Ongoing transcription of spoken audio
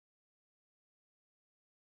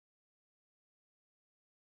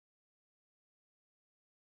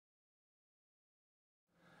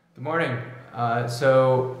Good morning.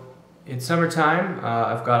 So it's summertime.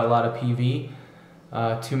 I've got a lot of PV,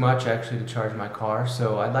 too much actually to charge my car.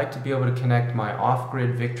 So I'd like to be able to connect my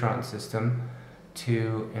off-grid Victron system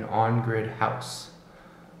to an on-grid house.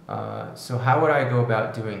 So how would I go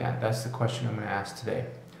about doing that? That's the question I'm going to ask today.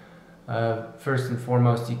 First and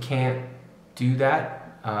foremost, you can't do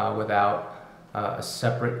that without a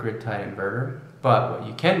separate grid-tied inverter. But what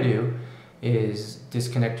you can do is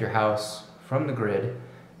disconnect your house from the grid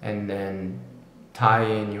and then tie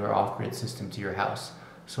in your off-grid system to your house.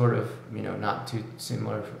 Sort of, not too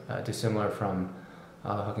dissimilar from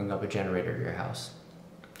hooking up a generator to your house.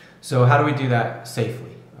 So how do we do that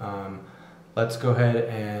safely? Let's go ahead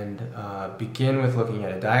and begin with looking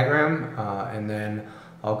at a diagram, and then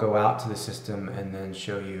I'll go out to the system and then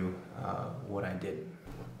show you what I did.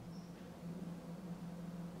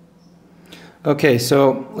 Okay,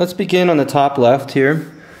 so let's begin on the top left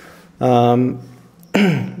here.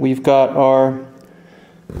 We've got our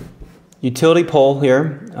utility pole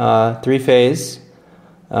here, three-phase,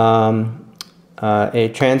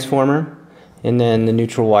 a transformer, and then the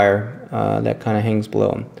neutral wire that kind of hangs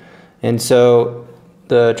below them. And so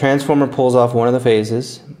the transformer pulls off one of the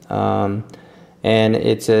phases, and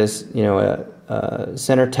it's a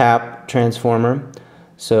center tap transformer.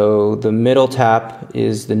 So the middle tap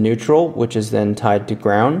is the neutral, which is then tied to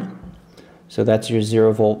ground. So that's your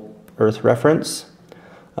 0-volt earth reference.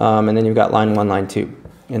 And then you've got line 1, line 2.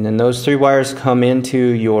 And then those three wires come into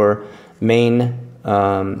your main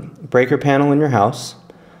breaker panel in your house.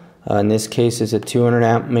 In this case, it's a 200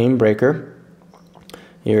 amp main breaker.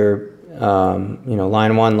 Your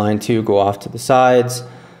line 1, line 2 go off to the sides,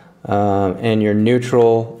 and your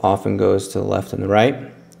neutral often goes to the left and the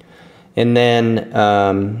right. And then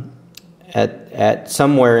at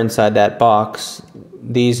somewhere inside that box,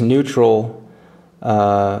 these neutral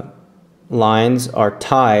lines are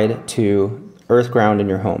tied to earth ground in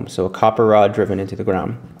your home, so a copper rod driven into the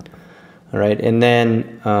ground. All right, and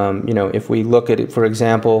then if we look at it, for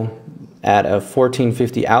example, at a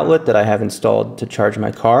 1450 outlet that I have installed to charge my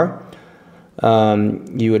car,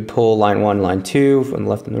 you would pull line 1, line 2 from the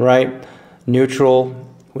left and the right. Neutral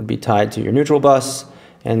would be tied to your neutral bus,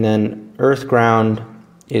 and then earth ground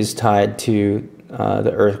is tied to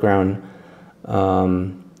the earth ground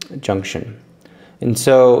junction. And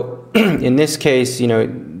so in this case,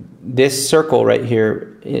 this circle right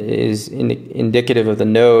here is indicative of the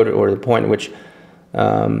node, or the point in which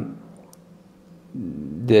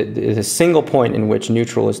the single point in which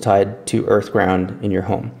neutral is tied to earth ground in your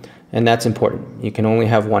home. And that's important. You can only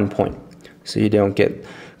have one point, so you don't get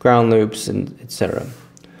ground loops and etc. All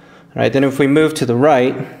right, then if we move to the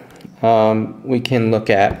right, we can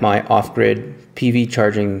look at my off-grid PV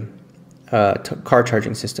charging car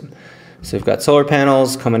charging system. So we've got solar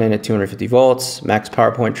panels coming in at 250 volts, max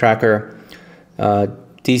power point tracker,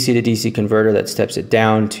 DC to DC converter that steps it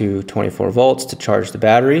down to 24 volts to charge the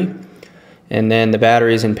battery, and then the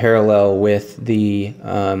battery is in parallel with the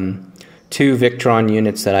two Victron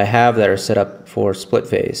units that I have that are set up for split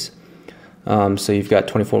phase. So you've got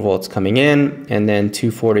 24 volts coming in, and then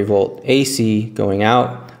 240 volt AC going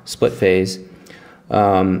out, split phase.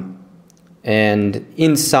 And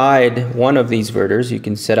inside one of these inverters, you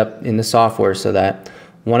can set up in the software so that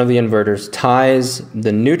one of the inverters ties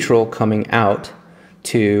the neutral coming out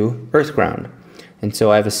to earth ground. And so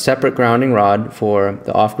I have a separate grounding rod for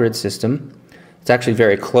the off-grid system. It's actually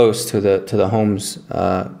very close to the home's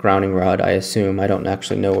grounding rod, I assume. I don't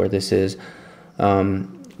actually know where this is.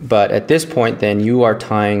 But at this point, then, you are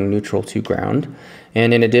tying neutral to ground.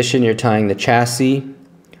 And in addition, you're tying the chassis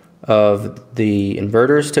of the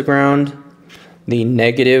inverters to ground, the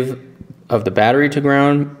negative of the battery to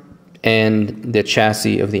ground, and the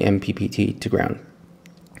chassis of the MPPT to ground.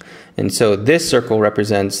 And so this circle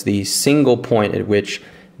represents the single point at which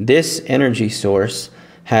this energy source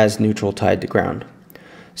has neutral tied to ground.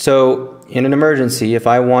 So in an emergency, if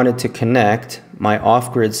I wanted to connect my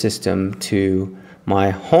off-grid system to my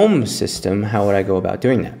home system, how would I go about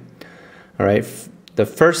doing that? All right, the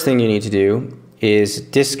first thing you need to do is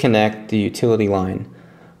disconnect the utility line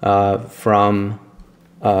from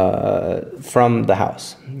the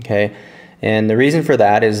house. Okay, and the reason for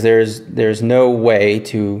that is there's no way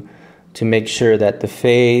to make sure that the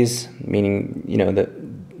phase, meaning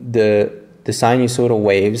the sinusoidal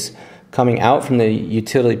waves coming out from the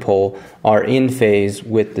utility pole are in phase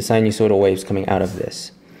with the sinusoidal waves coming out of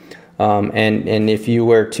this. And if you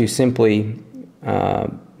were to simply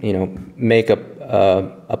make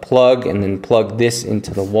a plug and then plug this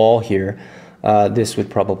into the wall here, this would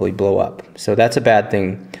probably blow up. So that's a bad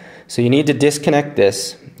thing. So you need to disconnect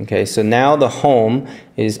this. Okay, so now the home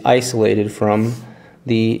is isolated from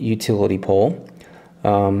the utility pole.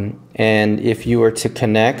 And if you were to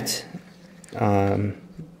connect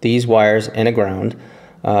these wires and a ground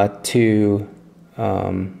to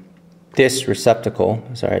this receptacle,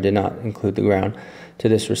 sorry, I did not include the ground, to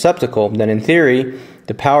this receptacle, then in theory,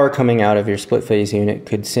 the power coming out of your split phase unit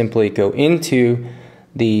could simply go into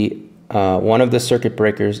the one of the circuit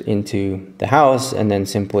breakers into the house and then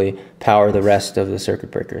simply power the rest of the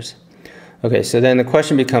circuit breakers. Okay, so then the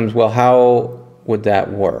question becomes, well, how would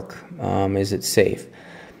that work? Is it safe?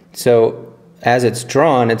 So as it's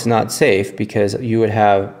drawn, it's not safe because you would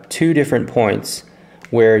have two different points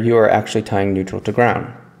where you are actually tying neutral to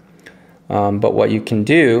ground. But what you can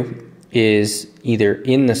do is either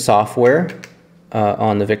in the software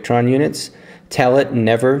on the Victron units, tell it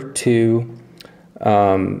never to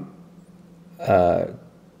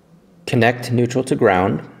connect neutral to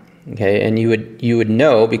ground. Okay, and you would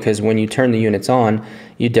know because when you turn the units on,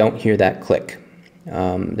 you don't hear that click.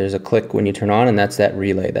 There's a click when you turn on, and that's that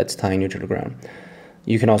relay that's tying neutral to ground.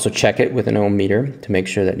 You can also check it with an ohm meter to make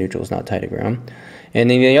sure that neutral is not tied to ground. And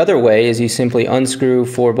then the other way is you simply unscrew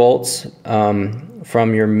 4 bolts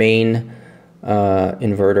from your main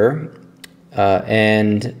inverter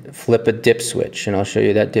and flip a dip switch, and I'll show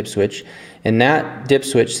you that dip switch. And that dip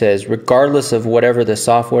switch says, regardless of whatever the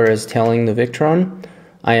software is telling the Victron,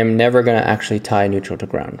 I am never going to actually tie neutral to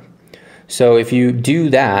ground. So if you do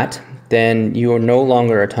that, then you are no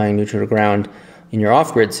longer tying neutral to ground in your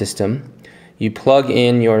off-grid system. You plug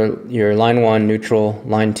in your line 1, neutral,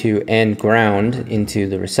 line 2, and ground into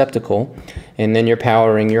the receptacle, and then you're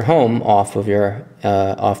powering your home off of your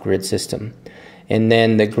off-grid system. And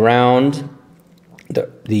then the ground,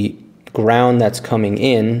 the ground that's coming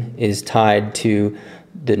in is tied to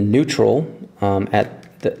the neutral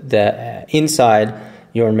at the inside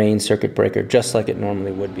your main circuit breaker, just like it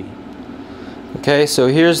normally would be. Okay, so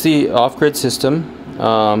here's the off-grid system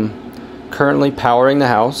currently powering the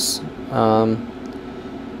house.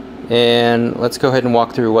 And let's go ahead and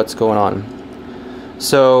walk through what's going on.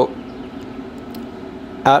 So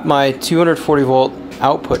at my 240 volt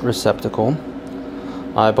output receptacle,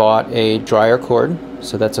 I bought a dryer cord.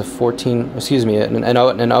 So that's a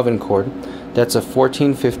an oven cord. That's a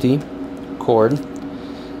 1450 cord,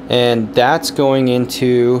 and that's going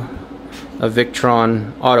into a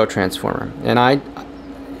Victron auto transformer. And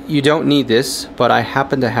you don't need this, but I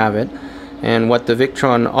happen to have it. And what the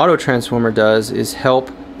Victron auto transformer does is help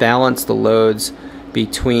balance the loads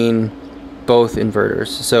between both inverters.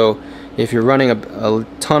 So if you're running a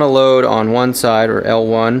ton of load on one side, or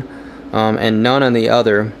L1, and none on the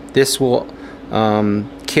other, this will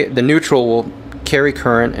the neutral will carry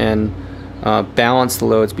current and balance the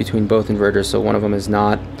loads between both inverters, so one of them is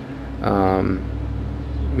not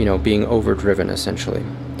being overdriven essentially.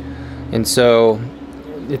 And so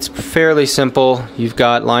it's fairly simple. You've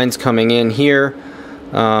got lines coming in here,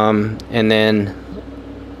 and then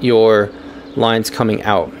your lines coming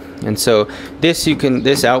out. And so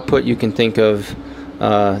this output you can think of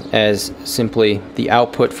as simply the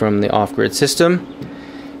output from the off-grid system,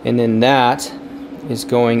 and then that is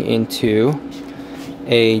going into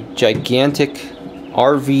a gigantic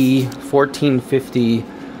RV 1450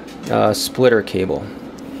 splitter cable.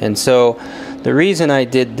 And so the reason I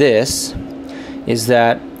did this is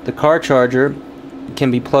that the car charger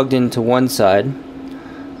can be plugged into one side.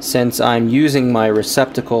 Since I'm using my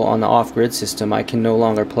receptacle on the off-grid system, I can no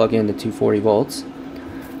longer plug into 240 volts.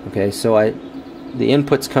 Okay, so the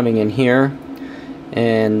input's coming in here,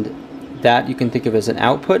 and that you can think of as an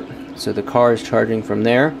output. So the car is charging from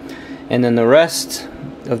there, and then the rest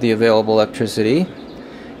of the available electricity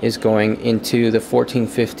is going into the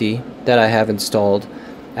 1450 that I have installed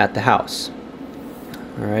at the house.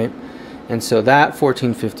 Alright, and so that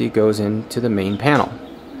 1450 goes into the main panel.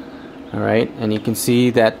 Alright, and you can see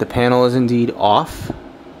that the panel is indeed off.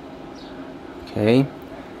 Okay,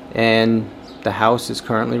 and the house is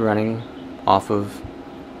currently running off of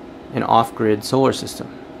an off-grid solar system.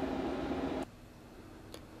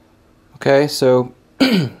 Okay, so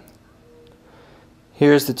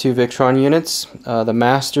here's the two Victron units. The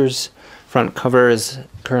master's front cover is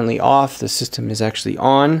currently off. The system is actually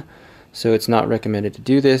on, so it's not recommended to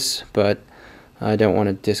do this, but I don't want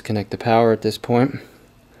to disconnect the power at this point.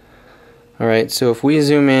 Alright, so if we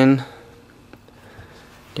zoom in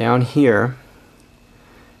down here,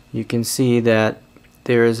 you can see that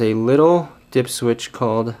there is a little dip switch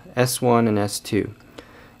called S1 and S2.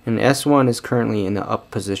 And S1 is currently in the up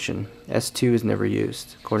position. S2 is never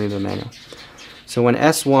used, according to the manual. So when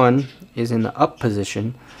S1 is in the up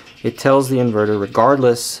position, it tells the inverter,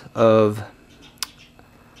 regardless of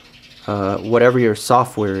whatever your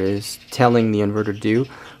software is telling the inverter to do,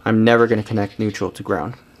 I'm never going to connect neutral to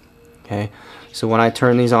ground. Okay, so when I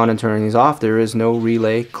turn these on and turn these off, there is no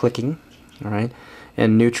relay clicking, all right,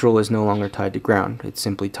 and neutral is no longer tied to ground. It's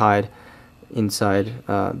simply tied inside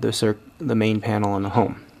the main panel on the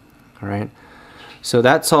home. All right, so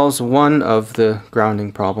that solves one of the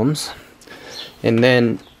grounding problems. And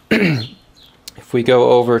then if we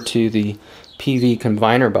go over to the PV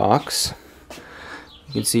combiner box,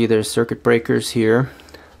 you can see there's circuit breakers here,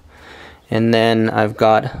 and then I've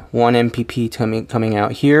got one MPP coming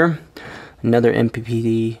out here, another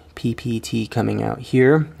PPT coming out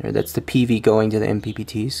here, or that's the PV going to the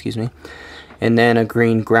MPPT, excuse me, and then a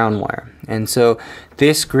green ground wire. And so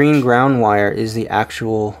this green ground wire is the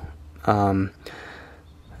actual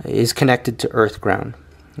is connected to earth ground,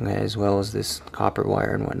 okay, as well as this copper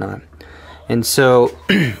wire and whatnot. And so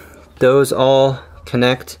those all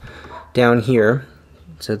connect down here.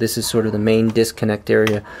 So this is sort of the main disconnect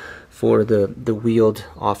area for the wheeled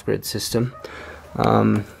off-grid system,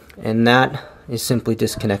 and that is simply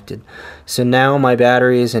disconnected. So now my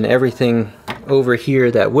batteries and everything over here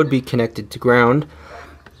that would be connected to ground,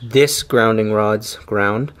 this grounding rod's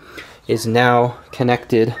ground, is now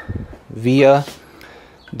connected via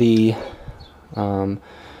the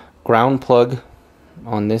ground plug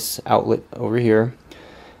on this outlet over here,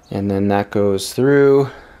 and then that goes through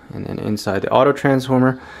and then inside the auto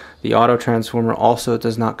transformer. The auto transformer also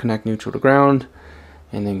does not connect neutral to ground,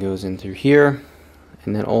 and then goes in through here,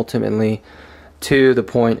 and then ultimately to the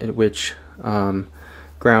point at which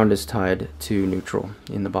ground is tied to neutral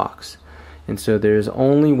in the box. And so there's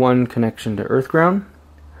only one connection to earth ground,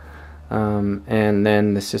 and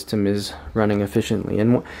then the system is running efficiently.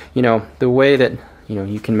 And you know, the way that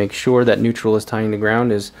you can make sure that neutral is tying to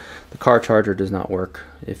ground is the car charger does not work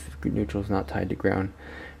if neutral is not tied to ground.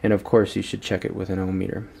 And of course you should check it with an ohm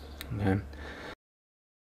meter. Okay.